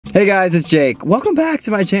Hey guys, it's Jake. Welcome back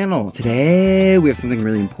to my channel. Today, we have something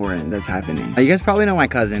really important that's happening. You guys probably know my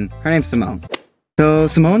cousin. Her name's Symonne. So,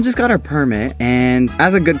 Symonne just got her permit, and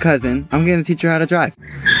as a good cousin, I'm gonna teach her how to drive.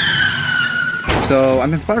 So,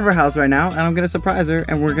 I'm in front of her house right now, and I'm gonna surprise her,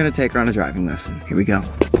 and we're gonna take her on a driving lesson. Here we go.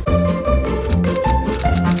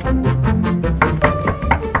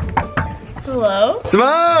 Hello?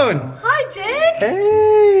 Symonne! Hi, Jake!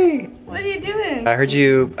 Hey! What are you doing? I heard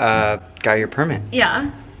you got your permit.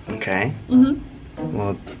 Yeah. Okay.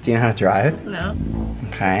 Well, do you know how to drive? No.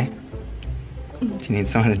 Okay. Do you need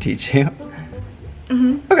someone to teach you?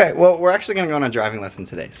 Okay, well, we're actually gonna go on a driving lesson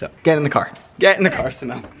today, so get in the car. Get in the car,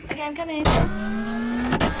 Symonne. Okay, I'm coming.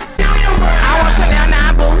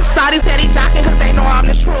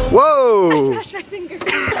 Whoa! I smashed my finger.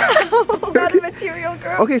 Not a material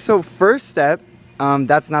girl. Okay, so first step,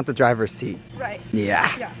 that's not the driver's seat. Right.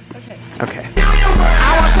 Yeah. Yeah, okay. Okay.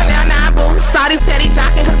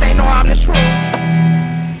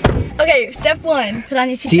 Okay, step one. Put on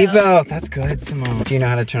your seatbelt. Seatbelt, that's good, Symonne. Do you know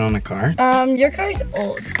how to turn on a car? Your car's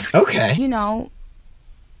old. Okay. You know,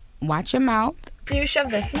 watch your mouth. Do you shove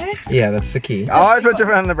this in there? Yeah, that's the key. Always put your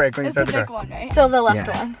foot on the brake when you It's start the the big car. one, right? So the left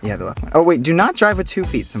one. Yeah, the left one. Oh wait, do not drive with 2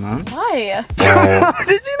 feet, Symonne. Why?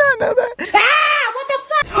 Did you not know that? Ah! What the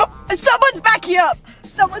fuck? Someone's backing up!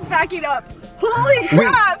 Someone's backing up! Holy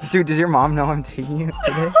crap! Wait, dude, did your mom know I'm taking you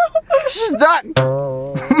today? Stop!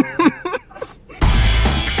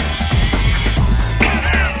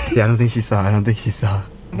 Yeah, I don't think she saw. Now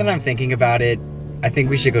that I'm thinking about it, I think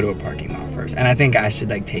we should go to a parking lot first. And I think I should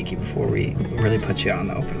like take you before we really put you on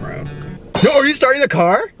the open road. No, are you starting the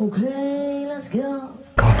car? Okay, let's go.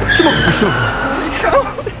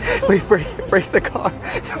 Wait, break the car.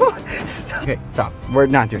 Stop. Okay, stop. We're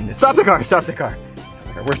not doing this. Stop the car.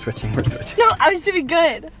 Okay, we're switching. No, I was doing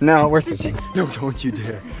good. No, we're switching. No, don't you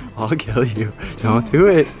dare. I'll kill you. Don't do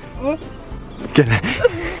it. Get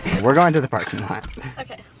it. We're going to the parking lot.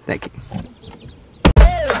 Okay. Thank you.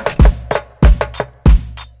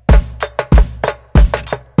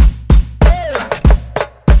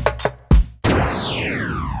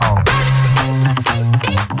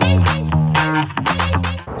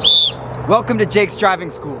 Welcome to Jake's driving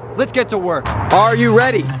school. Let's get to work. Are you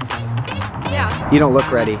ready? Yeah. You don't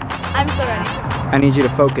look ready. I'm so ready. I need you to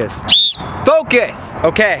focus. Focus!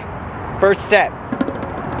 Okay, first step.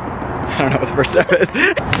 I don't know what the first step is.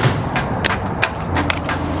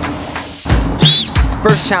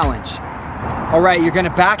 First challenge. All right, you're gonna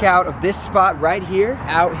back out of this spot right here,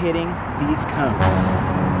 out hitting these cones.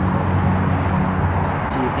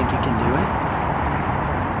 Do you think you can do it?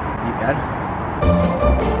 You better.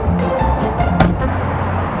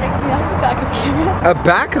 Takes me off the backup camera. A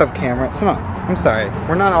backup camera? Symonne, I'm sorry.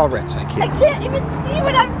 We're not all rich, I I can't. can't even see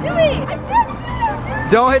what I'm doing. I can't see what I'm doing.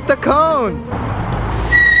 Don't hit the cones!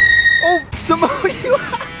 Oh, Symonne, you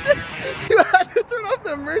have to turn off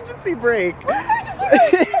the emergency brake.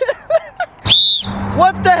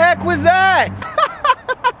 What the heck was that?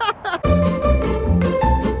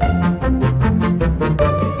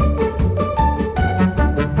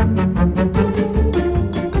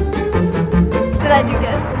 Did I do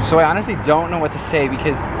good? So I honestly don't know what to say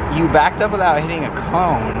because you backed up without hitting a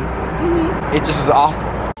cone. It just was awful.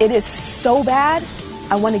 It is so bad,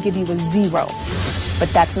 I want to give you a 0, but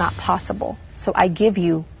that's not possible. So I give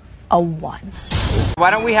you a 1. Why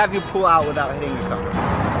don't we have you pull out without hitting the cone?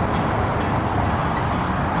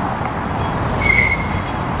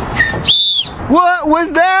 What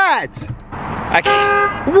was that? I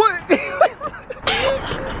can't. What?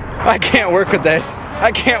 I can't work with this.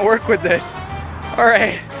 All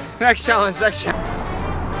right, next challenge.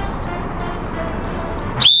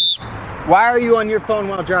 Why are you on your phone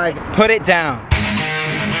while driving? Put it down.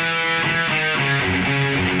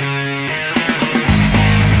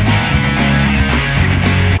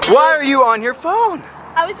 Why are you on your phone?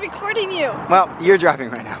 I was recording you. Well, you're driving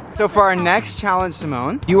right now. So for our next challenge,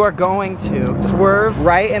 Symonne, you are going to swerve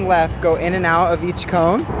right and left, go in and out of each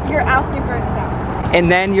cone, You're asking for a disaster.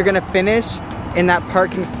 and then you're gonna finish in that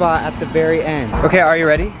parking spot at the very end. Okay, are you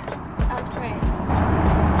ready? I was praying.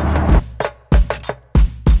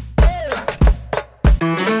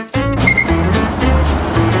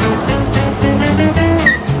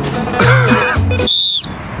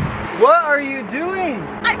 What are you doing?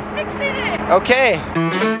 I'm fixing it. Okay.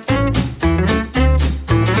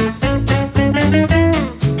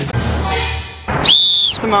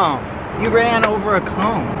 Symonne, you ran over a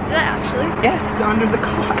cone. Did I actually? Yes, it's under the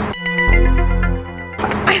car.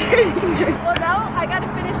 I didn't either. Well, now I gotta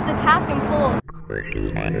finish the task and pull.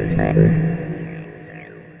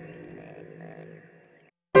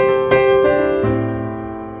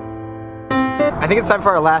 think it's time for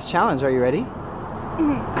our last challenge. Are you ready?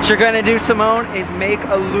 What you're gonna do, Symonne, is make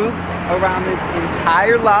a loop around this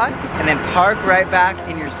entire lot and then park right back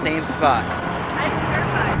in your same spot. I'm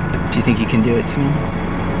terrified. Do you think you can do it, Symonne?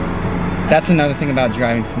 That's another thing about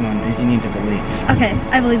driving, Symonne, is you need to believe. Okay,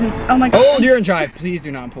 I believe in. Oh my god. Hold your drive. Please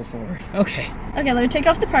do not pull forward. Okay. Okay, let me take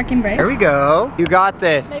off the parking brake. There we go. You got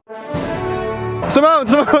this. Symonne,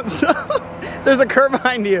 Symonne. There's a curb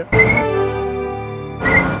behind you.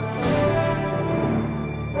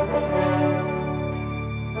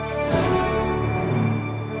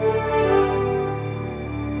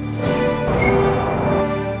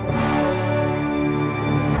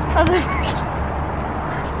 How's it working?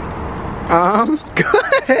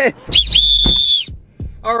 Good.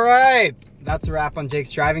 All right. That's a wrap on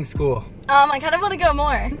Jake's driving school. I kind of want to go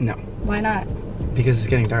more. No. Why not? Because it's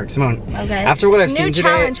getting dark. Symonne, Okay. after what I've seen New today,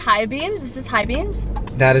 challenge, high beams? Is this high beams?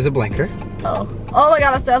 that is a blinker. Oh. Oh my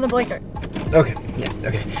god, that's the other blinker. Okay, yeah,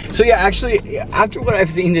 okay. So yeah, actually, after what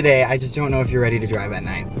I've seen today, I just don't know if you're ready to drive at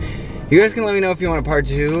night. You guys can let me know if you want a part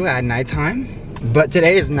 2 at nighttime, but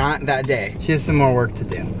today is not that day. She has some more work to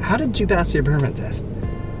do. How did you pass your permit test?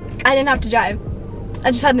 I didn't have to drive.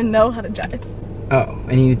 I just had to know how to drive. Oh,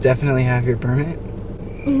 and you definitely have your permit?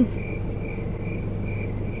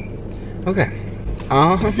 Okay.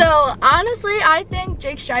 So, honestly, I think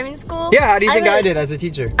Jake's driving school. Yeah, how do you think I did as a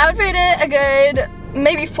teacher? I would rate it a good,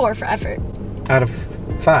 maybe 4 for effort. Out of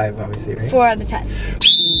 5, obviously, right? 4 out of 10.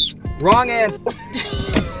 Wrong answer.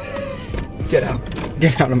 Get out.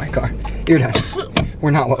 Get out of my car. You're done.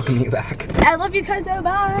 We're not welcoming you back. I love you, Carzo.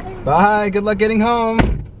 Bye. Bye. Good luck getting home.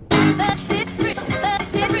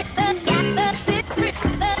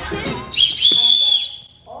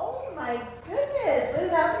 Oh my goodness, what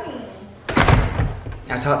is happening?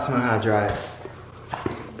 I taught Symonne how to drive.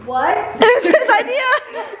 What? It was his idea.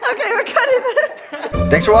 Okay, we're cutting this.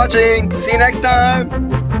 Thanks for watching. See you next time.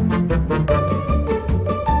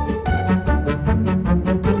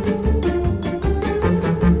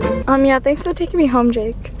 Yeah, thanks for taking me home,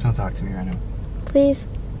 Jake. Don't talk to me right now. Please.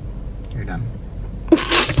 You're done.